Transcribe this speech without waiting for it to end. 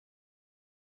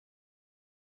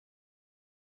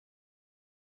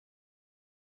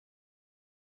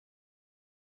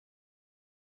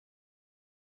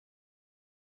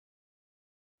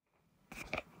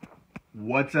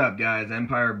What's up, guys?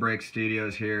 Empire Break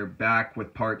Studios here, back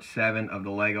with part 7 of the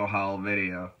Lego haul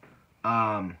video.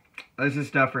 This is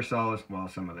stuff for Sullust. Well,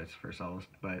 some of it's for Sullust,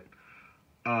 but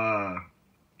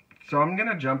so I'm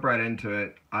gonna jump right into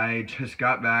it. I just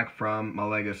got back from my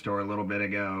Lego store a little bit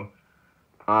ago.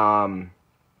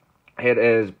 It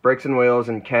is Bricks and Wheels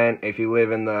in Kent. If you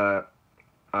live in the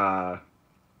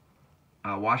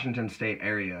Washington State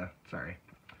area,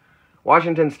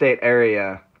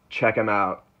 check him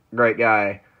out. Great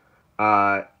guy.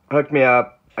 Hooked me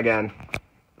up again.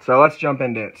 So let's jump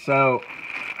into it. So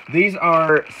these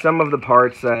are some of the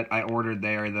parts that I ordered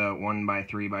there, the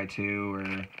 1x3x2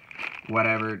 or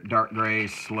whatever, dark gray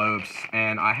slopes,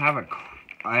 and I have a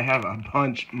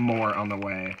bunch more on the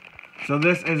way. So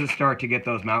this is a start to get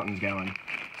those mountains going.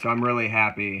 So I'm really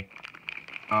happy.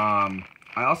 I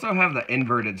also have the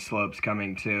inverted slopes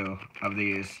coming too of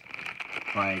these.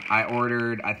 Like, I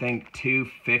ordered, I think,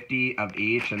 250 of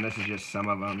each, and this is just some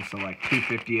of them. So, like,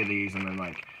 250 of these, and then,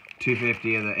 like,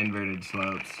 250 of the inverted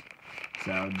slopes.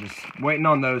 So, just waiting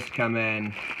on those to come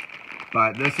in.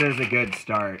 But this is a good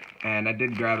start. And I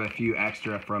did grab a few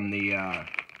extra from the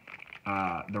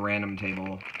random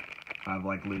table of,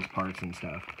 like, loose parts and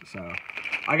stuff. So,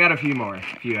 I got a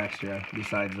few extra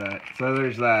besides that. So,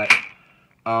 there's that.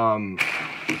 I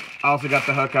also got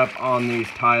the hookup on these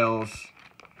tiles,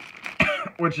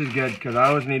 which is good because I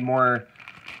always need more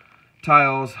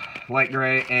tiles, light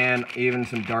gray and even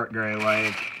some dark gray.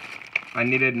 Like, I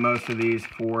needed most of these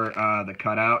for the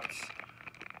cutouts,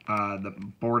 the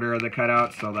border of the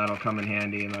cutouts, so that'll come in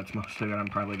handy, and that's mostly what I'm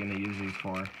probably going to use these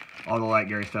for. All the light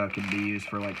gray stuff could be used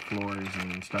for like floors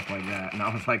and stuff like that, and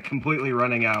I was like completely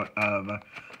running out of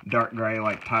dark gray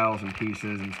like tiles and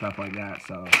pieces and stuff like that,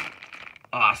 so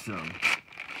awesome.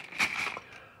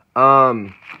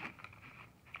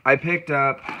 I picked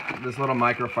up this little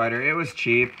microfighter. It was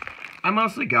cheap. I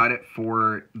mostly got it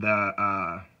for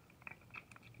the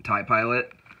TIE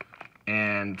Pilot.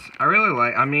 And I really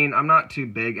like, I mean, I'm not too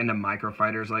big into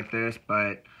microfighters like this,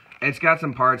 but it's got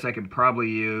some parts I could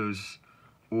probably use,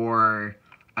 or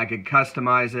I could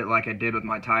customize it like I did with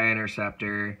my TIE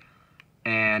Interceptor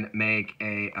and make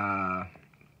a, I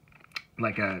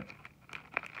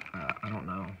don't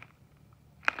know,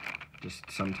 just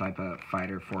some type of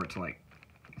fighter for it to like,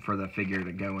 for the figure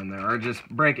to go in there, or just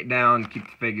break it down, keep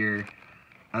the figure,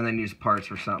 and then use parts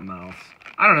for something else.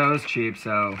 I don't know, it's cheap,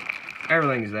 so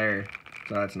everything's there,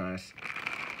 so that's nice.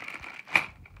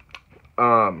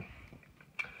 So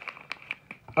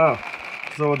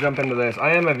we'll jump into this.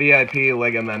 I am a VIP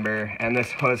Lego member, and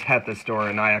this was at the store,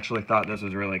 and I actually thought this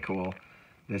was really cool.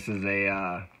 This is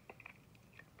a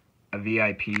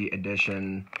VIP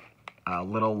edition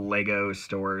little Lego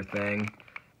store thing,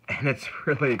 and it's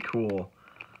really cool.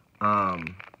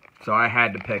 So I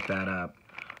had to pick that up.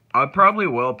 I probably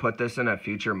will put this in a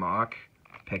future mock.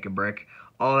 Pick-a-brick.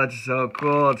 Oh, that's so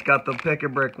cool. It's got the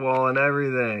pick-a-brick wall and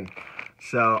everything.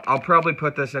 So I'll probably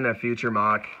put this in a future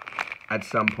mock at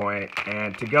some point.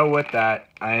 And to go with that,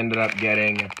 I ended up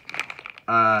getting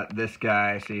this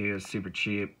guy. See, he was super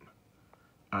cheap.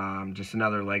 Just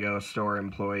another Lego store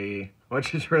employee,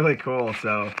 which is really cool.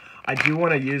 So I do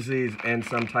want to use these in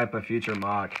some type of future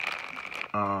mock.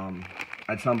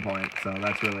 At some point, so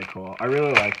that's really cool. I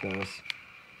really like those.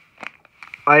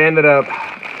 I ended up,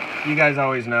 you guys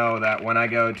always know that when I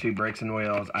go to Bricks and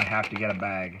Wheels, I have to get a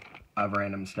bag of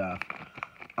random stuff.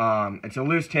 It's a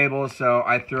loose table, so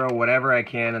I throw whatever I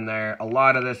can in there. A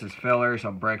lot of this is filler,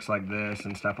 so bricks like this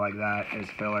and stuff like that is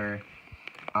filler.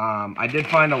 I did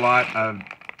find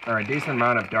a decent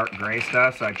amount of dark gray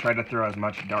stuff, so I tried to throw as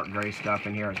much dark gray stuff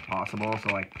in here as possible, so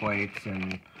like plates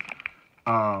and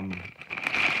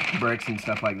bricks and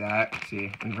stuff like that.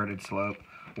 See, inverted slope,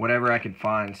 whatever I could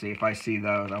find. See, if I see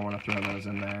those, I want to throw those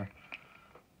in there.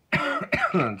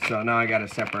 So now I got to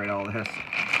separate all this,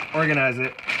 organize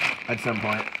it at some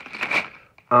point.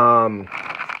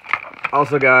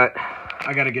 Also I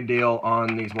got a good deal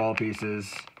on these wall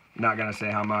pieces. Not gonna say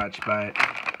how much, but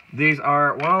these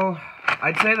are, well,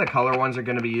 I'd say the color ones are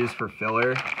gonna be used for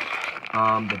filler.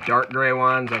 The dark gray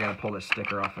ones, I gotta pull the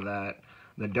sticker off of that.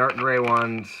 The dark gray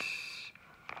ones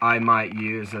I might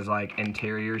use as like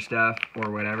interior stuff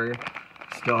or whatever.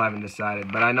 Still haven't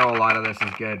decided, but I know a lot of this is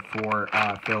good for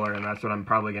filler, and that's what I'm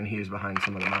probably going to use behind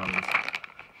some of the mountains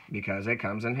because it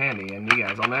comes in handy, and you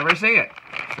guys will never see it.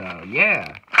 So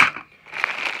yeah,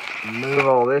 move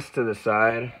all this to the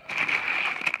side.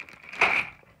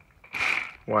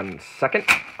 1 second.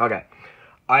 Okay,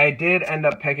 I did end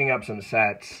up picking up some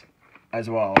sets as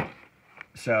well.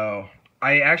 So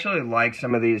I actually like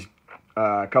some of these.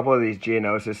 A couple of these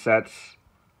Geonosis sets.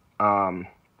 I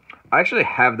actually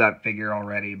have that figure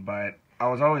already, but I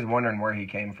was always wondering where he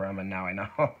came from, and now I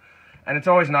know. And it's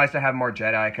always nice to have more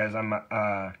Jedi, because I'm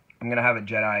gonna have a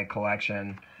Jedi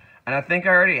collection, and I think I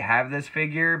already have this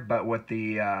figure, but with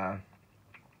the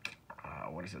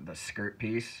what is it, the skirt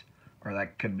piece, or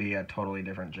that could be a totally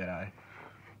different Jedi.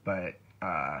 But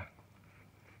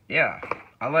yeah,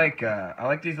 I like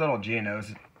these little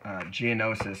Geonosis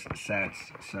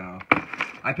sets, so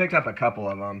I picked up a couple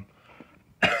of them.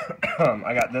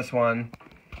 I got this one.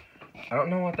 I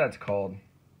don't know what that's called.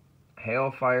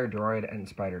 Hailfire Droid and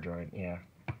Spider Droid.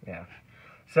 Yeah.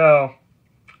 So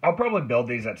I'll probably build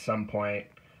these at some point,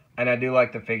 and I do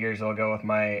like the figures. They'll go with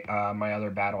my my other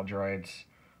battle droids,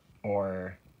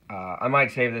 or I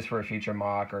might save this for a future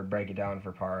mock or break it down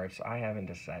for parts. I haven't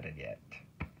decided yet,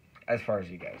 as far as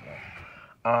you guys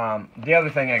know. The other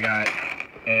thing I got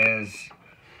is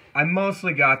I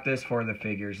mostly got this for the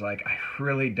figures. Like, I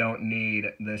really don't need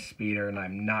this speeder, and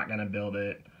I'm not gonna build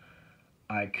it.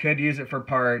 I could use it for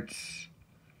parts,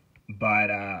 but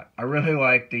I really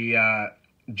like the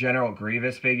General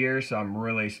Grievous figure, so I'm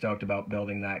really stoked about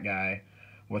building that guy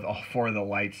with all 4 of the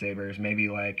lightsabers. Maybe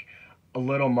like a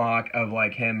little mock of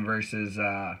like him versus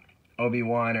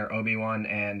Obi-Wan, or Obi-Wan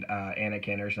and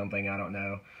Anakin or something, I don't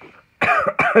know.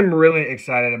 I'm really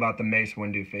excited about the Mace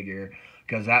Windu figure,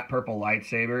 because that purple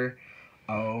lightsaber,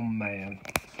 oh man.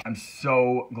 I'm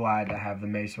so glad to have the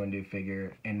Mace Windu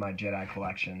figure in my Jedi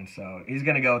collection. So he's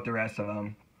going to go with the rest of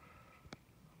them.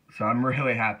 So I'm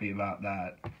really happy about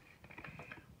that.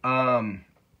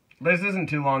 This isn't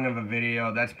too long of a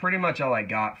video. That's pretty much all I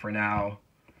got for now.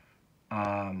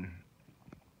 I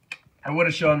would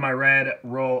have shown my red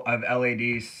roll of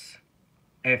LEDs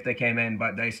if they came in,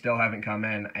 but they still haven't come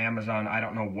in. Amazon, I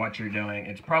don't know what you're doing.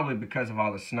 It's probably because of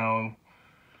all the snow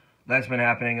that's been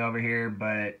happening over here,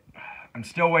 but I'm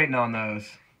still waiting on those.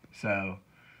 So,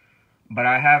 but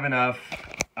I have enough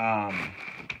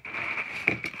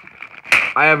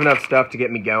stuff to get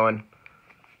me going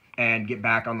and get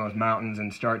back on those mountains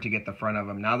and start to get the front of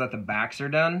them. Now that the backs are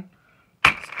done,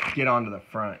 let's get on to the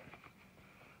front.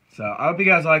 So I hope you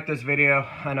guys like this video.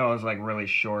 I know it was like really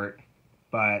short,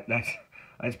 but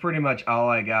that's pretty much all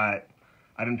I got.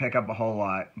 I didn't pick up a whole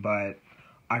lot, but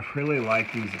I really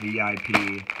like these VIP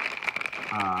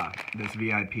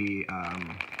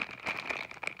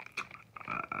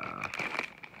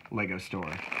Lego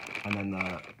store, and then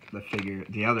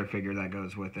the other figure that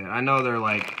goes with it. I know they're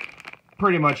like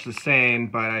pretty much the same,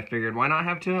 but I figured, why not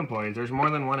have 2 employees? There's more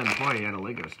than 1 employee at a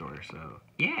Lego store, so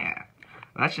yeah,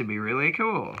 that should be really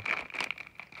cool.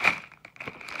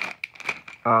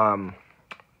 Other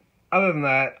than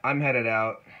that, I'm headed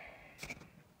out.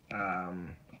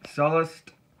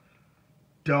 Sullust,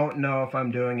 don't know if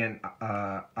I'm doing an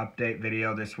update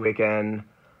video this weekend.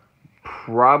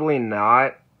 Probably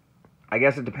not. I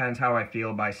guess it depends how I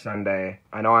feel by Sunday.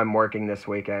 I know I'm working this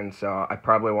weekend, so I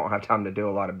probably won't have time to do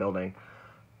a lot of building.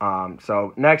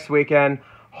 So next weekend,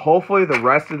 hopefully the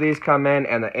rest of these come in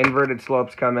and the inverted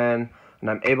slopes come in, and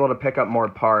I'm able to pick up more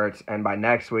parts, and by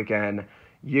next weekend,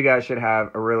 you guys should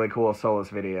have a really cool Sullust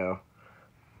video.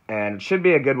 And it should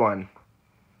be a good one.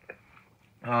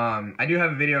 I do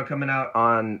have a video coming out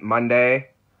on Monday.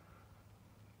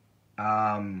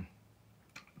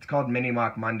 It's called Mini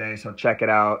Mock Monday, so check it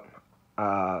out.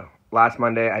 Last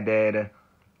Monday I did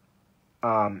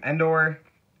Endor,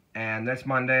 and this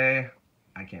Monday,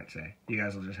 I can't say. You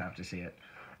guys will just have to see it.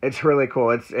 It's really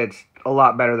cool. It's a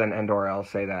lot better than Endor, I'll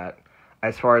say that.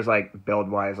 As far as like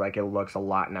build-wise, like it looks a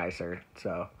lot nicer.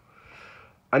 So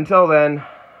until then,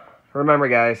 remember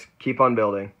guys, keep on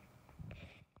building.